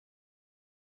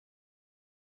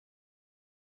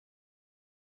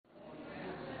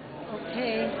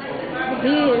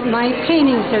My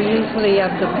paintings are usually of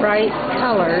the bright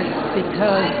colors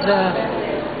because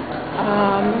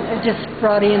it just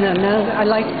brought in another. I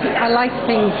like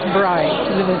things bright,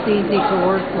 and it was easy to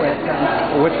work with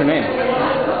them. What's your name?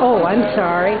 Oh, I'm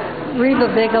sorry, Reba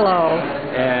Bigelow.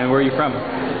 And where are you from?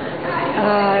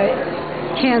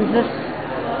 Kansas.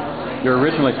 You're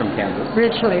originally from Kansas.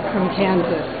 Originally from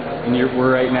Kansas. And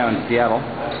we're right now in Seattle.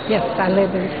 Yes, I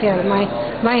live in Seattle.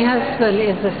 My husband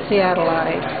is a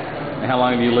Seattleite. And how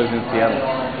long have you lived in Seattle?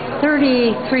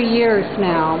 33 years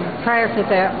now. Prior to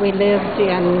that, we lived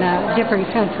in different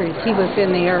countries. He was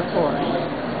in the Air Force.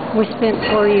 We spent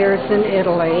 4 years in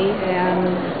Italy and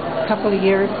a couple of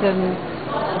years in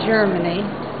Germany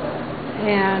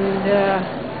and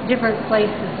different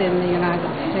places in the United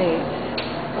States.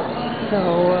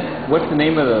 So, what's the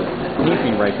name of the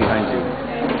painting right behind you?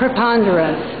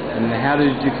 Preponderance. And how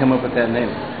did you come up with that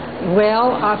name?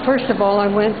 Well, first of all, I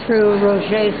went through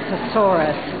Roget's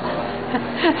thesaurus.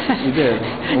 You did?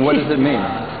 And what does it mean?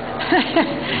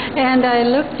 And I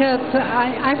looked up,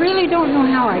 I really don't know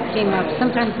how I came up.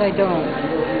 Sometimes I don't.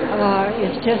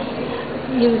 It's just,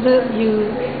 you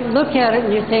look at it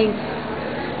and you think,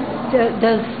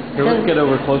 Here, let's get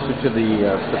over closer to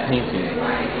the painting.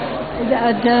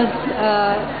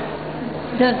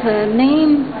 Does the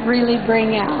name really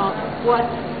bring out what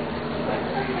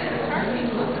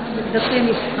the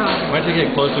finished product? Why don't you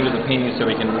get closer to the painting so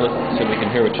we can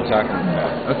hear what you're talking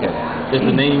about? Okay. Does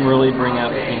the name really bring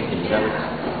out the painting? Is that what?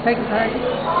 Beg your pardon?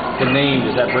 The name,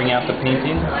 does that bring out the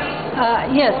painting?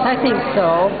 Yes, I think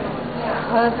so.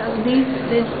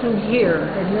 This one here,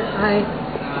 and I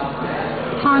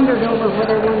pondered over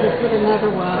whether I wanted to put another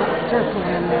circle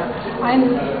in there.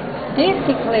 I'm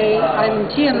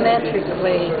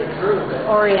geometrically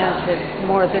oriented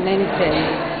more than anything.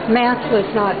 Math was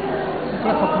not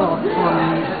difficult for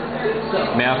me.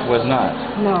 Math was not?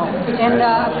 No. And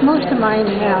most of mine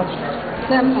have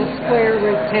a square,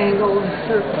 rectangle, and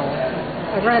circle.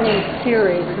 I run in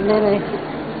series, and then I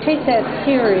take that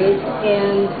series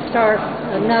and start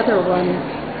another one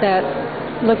that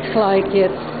looks like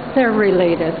they're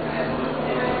related.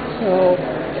 So,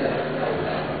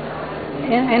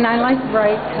 and I like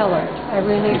bright colors. I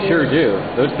really do. You sure do.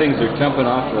 Those things are jumping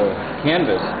off the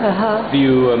canvas. Do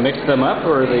you mix them up,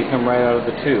 or they come right out of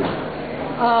the tube?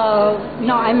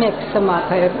 No, I mix them up,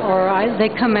 they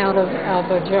come out of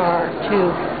a jar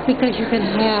too, because you can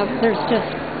there's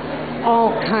just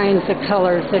all kinds of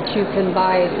colors that you can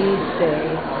buy these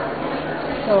days.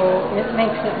 So it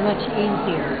makes it much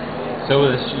easier. So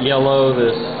this yellow,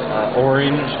 this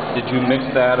orange, did you mix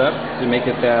that up to make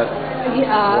it that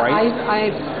bright?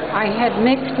 I had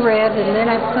mixed red, and then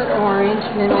I put orange,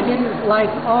 and then I didn't like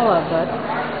all of it.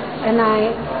 And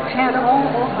I had all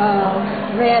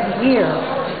red here.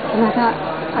 And I thought,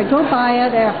 I go by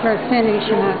it after I finish,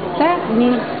 and that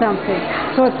needs something.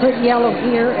 So I put yellow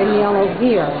here and yellow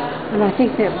here. And I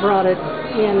think that brought it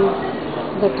in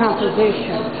the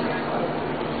composition.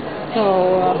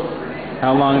 So...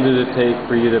 how long did it take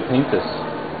for you to paint this?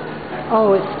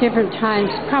 Oh, it's different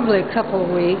times, probably a couple of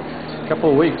weeks. A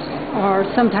couple of weeks. Or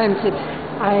sometimes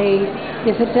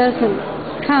if it doesn't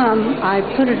come, I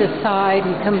put it aside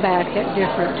and come back at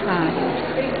different times.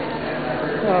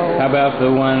 So, how about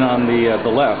the one on the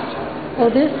left?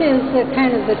 Well, this is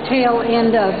kind of the tail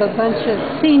end of a bunch of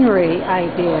scenery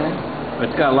idea.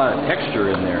 It's got a lot of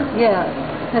texture in there. Yeah,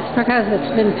 that's because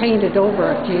it's been painted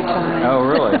over a few times. Oh,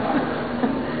 really?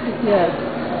 Yes.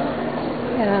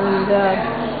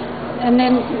 And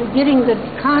then getting the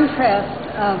contrast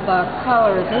of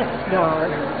color this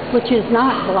dark, which is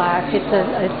not black, it's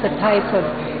a type of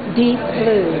deep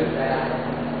blue,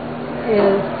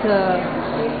 is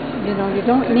you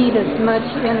don't need as much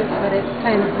in it, but it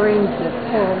kind of brings it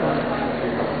forward.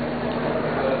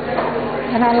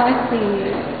 And I like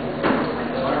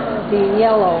the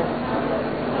yellow.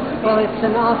 Well, it's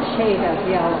an off shade of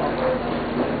yellow.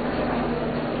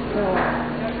 So,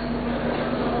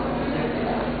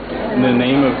 and the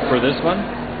name for this one?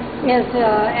 Is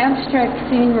Abstract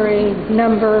Scenery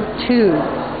number 2.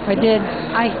 I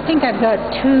think I've got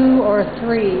 2 or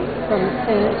 3 from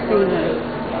scenery.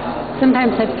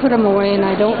 Sometimes I put them away and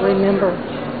I don't remember.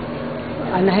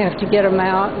 And I have to get them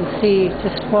out and see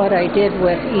just what I did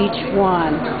with each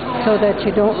one so that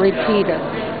you don't repeat it.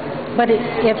 But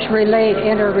it's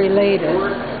interrelated.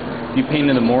 Do you paint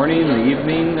in the morning, in the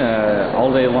evening,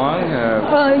 all day long?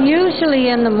 Well, usually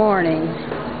in the morning.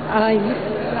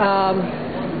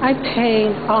 I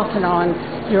paint off and on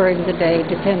during the day,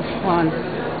 depends on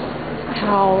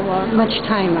how much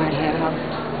time I have,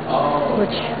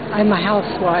 which I'm a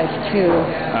housewife too.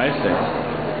 I see.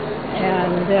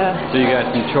 And So you got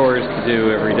some chores to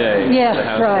do every day. yes, as a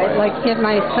housewife. right. Like give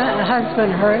my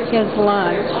husband his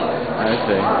lunch. I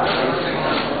see.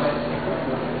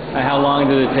 How long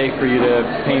did it take for you to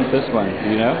paint this one? Do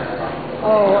you know?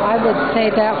 Oh, I would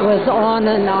say that was on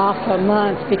and off a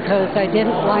month because I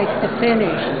didn't like the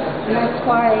finish. And that's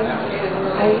why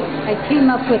I came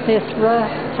up with this rough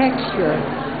texture.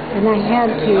 And I had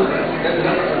to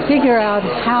figure out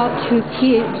how to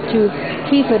keep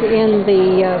it in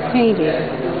the painting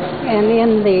and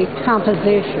in the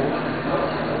composition.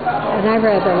 And I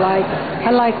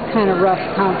like kind of rough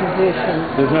composition.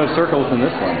 There's no circles in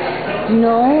this one.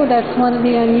 No, that's one of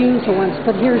the unusual ones,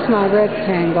 but here's my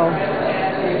rectangle.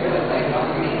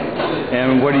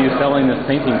 And what are you selling this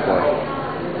painting for?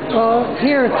 Well,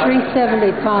 here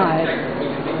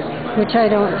 $375, which I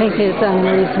don't think is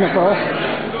unreasonable.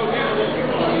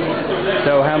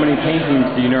 So how many paintings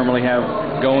do you normally have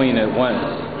going at once?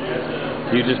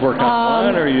 Do you just work on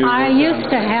one, or you? I used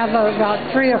to have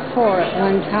about 3 or 4 at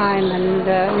one time, and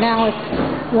now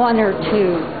it's 1 or 2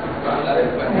 I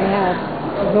have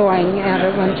going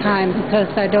at one time because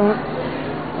I don't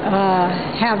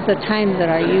have the time that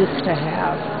I used to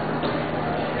have.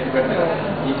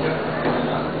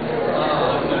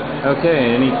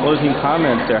 Okay. Any closing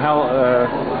comments there? How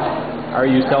are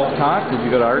you self-taught? Did you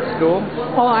go to art school?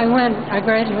 Oh, I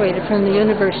graduated from the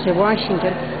University of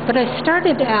Washington, but I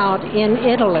started out in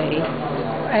Italy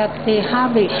at the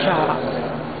hobby shop,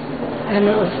 and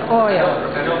it was oil.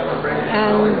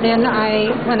 And then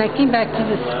when I came back to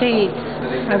the States,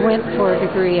 I went for a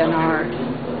degree in art.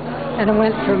 And I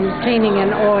went from painting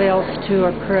in oils to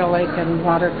acrylic and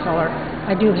watercolor.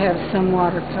 I do have some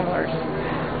watercolors,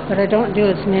 but I don't do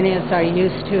as many as I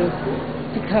used to,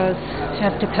 because you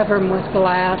have to cover them with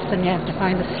glass and you have to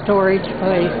find a storage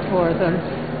place for them,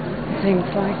 things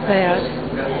like that.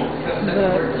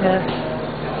 But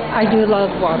I do love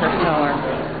watercolor.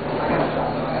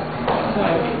 So,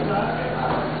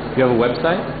 Do you have a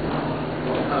website?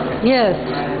 yes,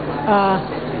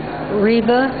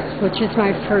 Reba, which is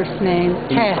my first name.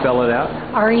 Can you spell it out?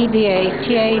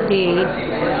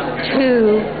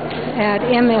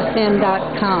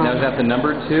 REBATAD2@msn.com. Now is that the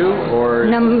number 2 or?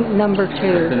 Number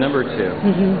 2. The number 2.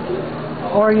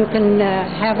 Mm-hmm. Or you can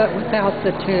have it without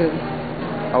the 2.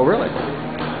 Oh, really?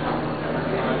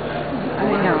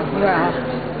 Well,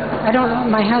 I don't know.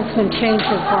 My husband changed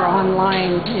it for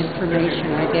online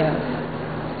information, I guess.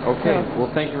 Okay.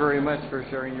 Well, thank you very much for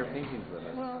sharing your paintings with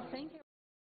us. Well, thank you.